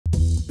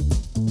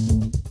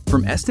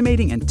From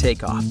estimating and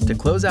takeoff to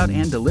closeout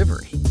and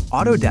delivery,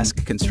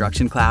 Autodesk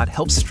Construction Cloud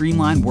helps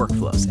streamline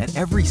workflows at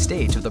every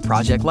stage of the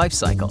project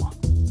lifecycle.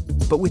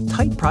 But with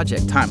tight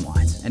project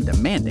timelines and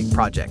demanding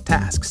project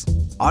tasks,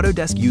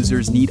 Autodesk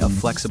users need a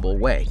flexible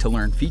way to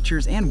learn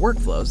features and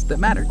workflows that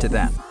matter to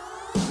them.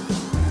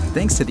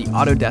 Thanks to the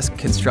Autodesk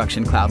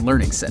Construction Cloud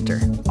Learning Center,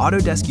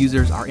 Autodesk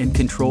users are in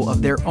control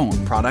of their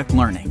own product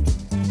learning.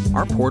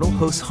 Our portal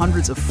hosts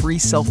hundreds of free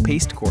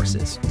self-paced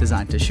courses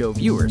designed to show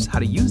viewers how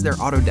to use their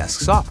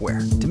Autodesk software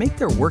to make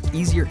their work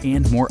easier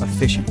and more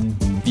efficient.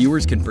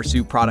 Viewers can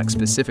pursue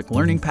product-specific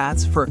learning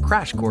paths for a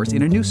crash course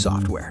in a new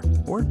software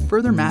or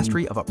further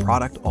mastery of a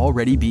product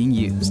already being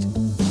used.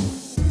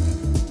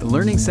 The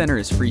Learning Center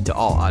is free to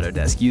all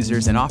Autodesk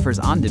users and offers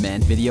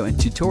on-demand video and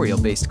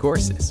tutorial-based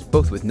courses,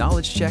 both with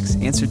knowledge checks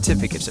and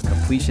certificates of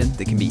completion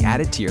that can be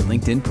added to your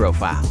LinkedIn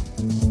profile.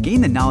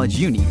 Gain the knowledge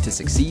you need to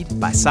succeed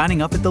by signing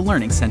up at the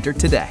Learning Center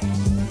today.